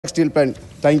steel plant.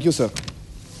 Thank you, sir.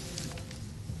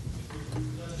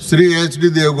 Sri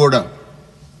H.D. Deve Gowda.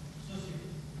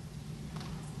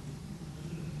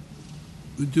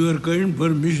 With your kind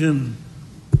permission,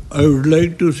 I would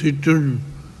like to sit and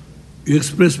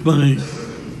express my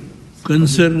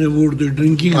concern about the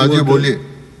drinking water. Aji boliye.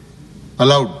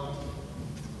 Allowed.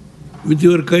 With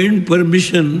your kind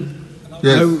permission,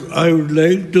 Yes. I would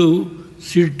like to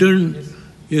sit and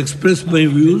express my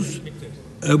views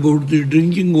about the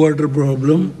drinking water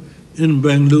problem in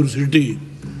Bangalore city.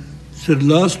 So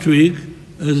last week,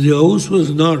 as the house was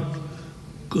not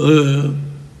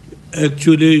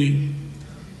actually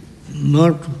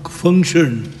not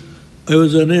functioned, I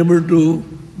was unable to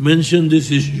mention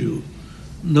this issue.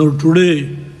 Now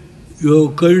today, you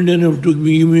are kind enough to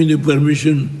give me the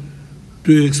permission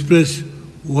to express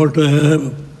what I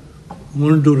have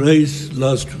wanted to raise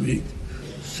last week.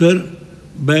 Sir,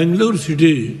 Bangalore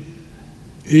city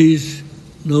is,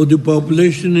 now the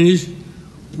population is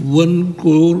 1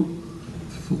 crore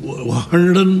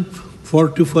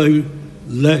 145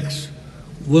 lakhs.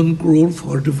 1 crore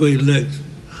 45 lakhs.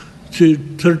 So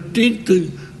 30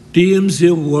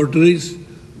 TMC of water is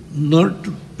not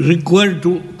required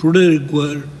today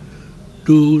required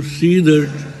to see that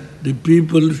the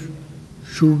people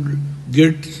should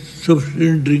get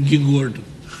sufficient drinking water.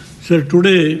 Sir,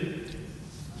 today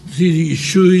the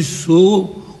issue is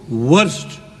so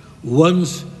worst.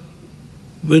 Once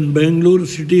when Bangalore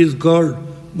city is called,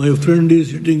 my friend is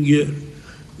sitting here,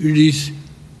 it is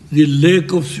the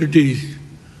lake of cities.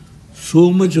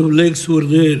 So much of lakes were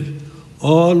there,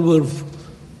 all were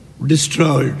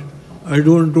destroyed. I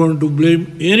don't want to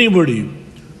blame anybody.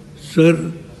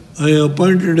 Sir, I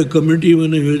appointed a committee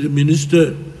when I was a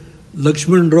minister,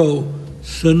 Lakshman Rao,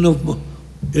 son of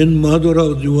N.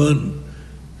 Madhavrao Diwan.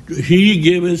 He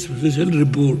gave a special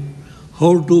report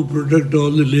how to protect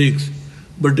all the lakes,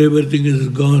 but everything is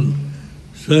gone.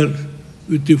 Sir,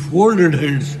 with the folded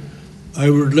hands, I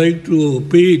would like to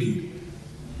appeal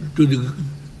to the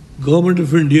Government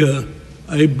of India.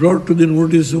 I brought to the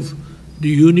notice of the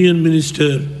Union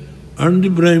Minister and the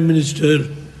Prime Minister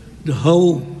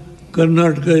how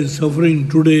Karnataka is suffering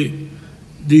today.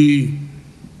 The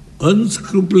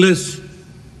unscrupulous,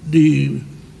 the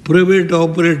private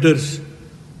operators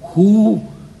who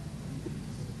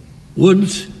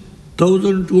once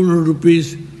 1,200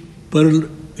 rupees per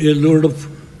a load of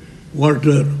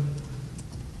water,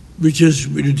 which has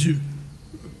been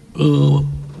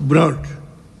brought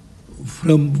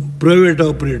from private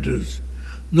operators.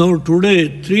 Now today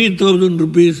 3,000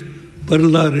 rupees per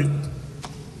lorry.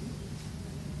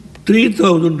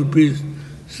 3,000 rupees.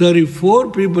 Sir, if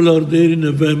 4 people are there in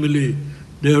a family,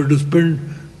 they have to spend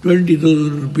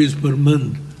 20,000 rupees per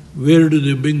month. Where do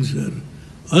they bring, sir?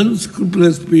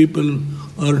 Unscrupulous people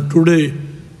are today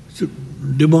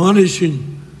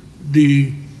demolishing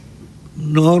the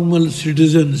normal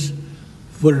citizens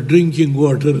for drinking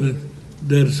water.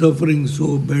 They are suffering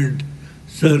so bad.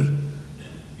 Sir,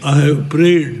 I have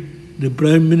prayed the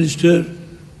Prime Minister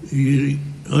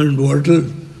and Water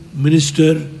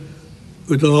Minister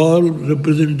with all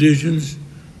representations,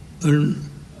 and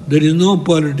there is no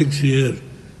politics here.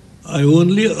 I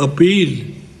only appeal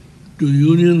to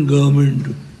Union Government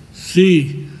to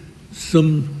see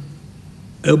some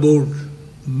about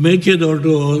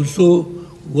Mekedaughter also.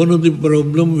 One of the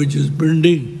problem which is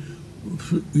pending,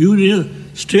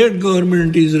 state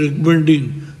government is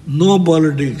recommending no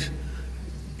politics.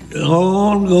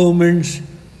 All governments,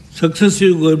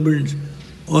 successive governments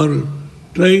are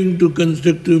trying to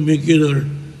construct a Mekedaughter.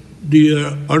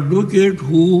 The advocate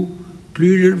who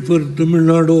pleaded for Tamil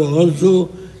Nadu also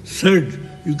said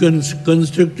you can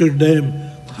construct a dam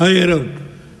higher up,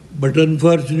 but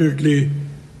unfortunately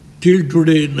till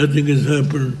today nothing has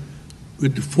happened.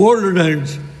 With folded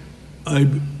hands, I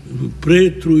pray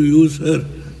through you, sir,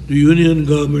 the Union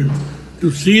Government,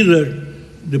 to see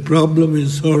that the problem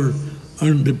is solved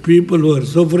and the people who are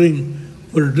suffering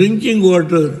for drinking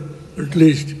water, at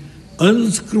least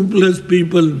unscrupulous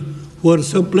people who are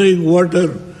supplying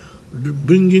water,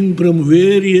 bringing from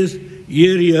various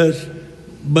areas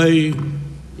by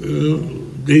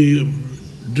the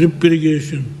drip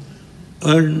irrigation,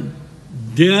 and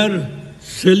they are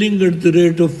selling at the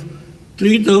rate of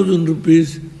 3,000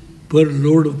 rupees per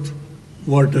load of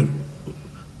water,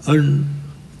 and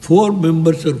 4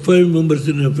 members or 5 members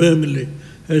in a family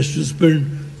has to spend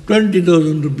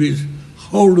 20,000 rupees.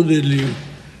 How do they live?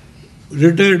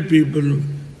 Retired people,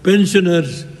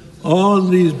 pensioners, all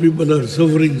these people are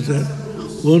suffering, sir.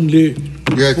 Only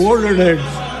folded hands.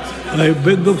 I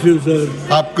beg of you, sir,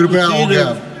 आप कृपया हो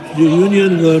गया. the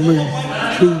Union Government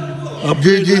should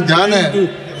apply to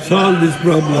solve this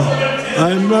problem. I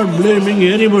am not blaming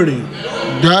anybody.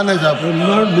 ध्यान है I साहब, am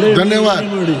not blaming धन्यवाद।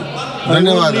 anybody.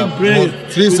 धन्यवाद I आप। only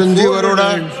pray Shri with Sanjeev folded Arora.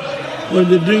 hands for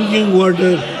the drinking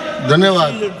water.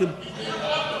 धन्यवाद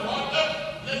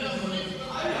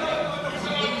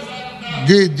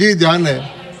जी जी, ध्यान है।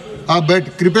 आप बैठ,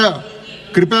 कृपया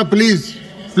कृपया, प्लीज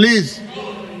प्लीज,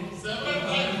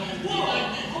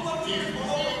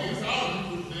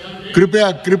 कृपया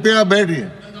कृपया बैठिए,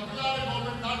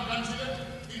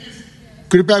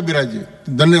 कृपया विराजिए।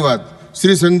 धन्यवाद।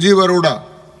 Shri Sanjeev Arora,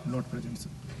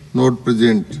 note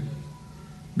present.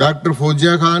 Doctor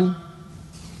Fauzia Khan,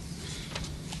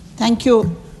 Thank you,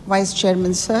 Vice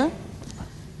Chairman, sir.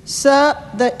 Sir,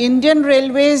 the Indian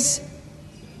Railways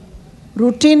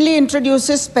routinely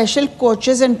introduces special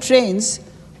coaches and trains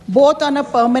both on a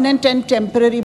permanent and temporary